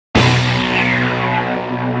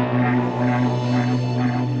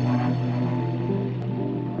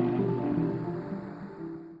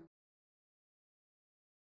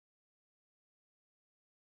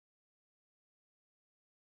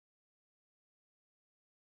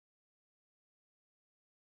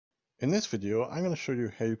In this video, I'm going to show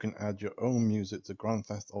you how you can add your own music to Grand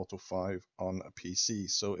Theft Auto 5 on a PC.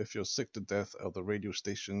 So if you're sick to death of the radio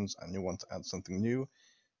stations and you want to add something new,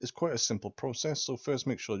 it's quite a simple process. So first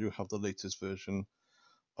make sure you have the latest version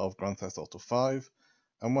of Grand Theft Auto 5.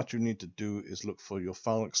 And what you need to do is look for your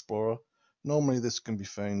file explorer. Normally this can be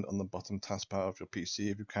found on the bottom taskbar of your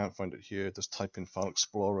PC. If you can't find it here, just type in file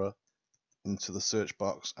explorer into the search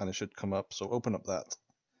box and it should come up. So open up that.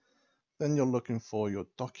 Then you're looking for your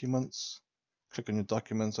documents. Click on your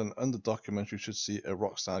documents, and under documents you should see a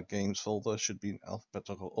Rockstar Games folder. Should be in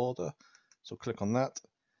alphabetical order. So click on that,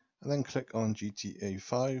 and then click on GTA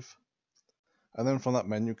 5. And then from that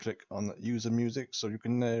menu, click on user music. So you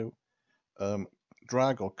can now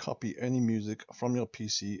drag or copy any music from your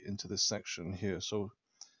PC into this section here. So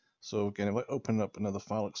again, if I open up another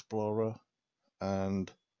file explorer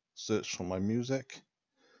and search for my music.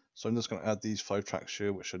 So I'm just going to add these 5 tracks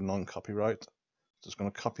here, which are non-copyright. Just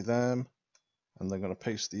going to copy them, and then going to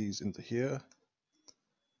paste these into here.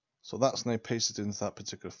 So that's now pasted into that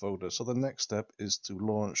particular folder. So the next step is to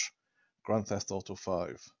launch Grand Theft Auto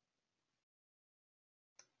 5.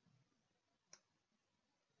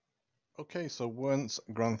 Okay, so once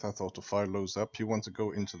Grand Theft Auto 5 loads up, you want to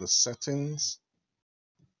go into the settings,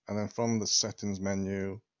 and then from the settings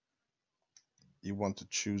menu, you want to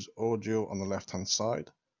choose audio on the left-hand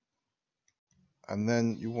side. And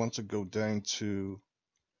then you want to go down to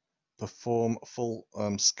perform full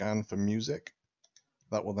scan for music.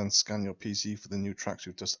 That will then scan your PC for the new tracks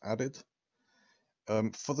you've just added.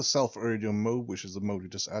 For the self-radio mode, which is the mode you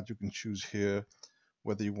just add, you can choose here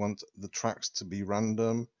whether you want the tracks to be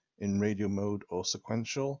random, in radio mode, or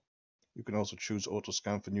sequential. You can also choose auto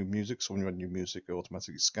scan for new music, so when you add new music it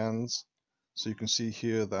automatically scans. So you can see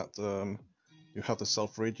here that you have the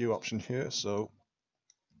self-radio option here. So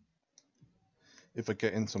if I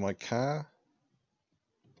get into my car,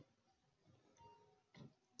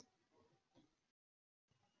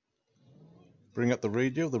 bring up the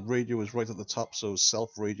radio is right at the top, so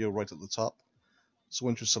self-radio right at the top. So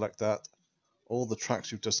once you select that, all the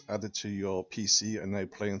tracks you've just added to your PC are now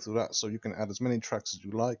playing through that. So you can add as many tracks as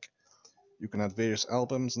you like. You can add various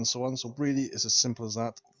albums and so on. So really it's as simple as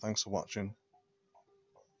that. Thanks for watching.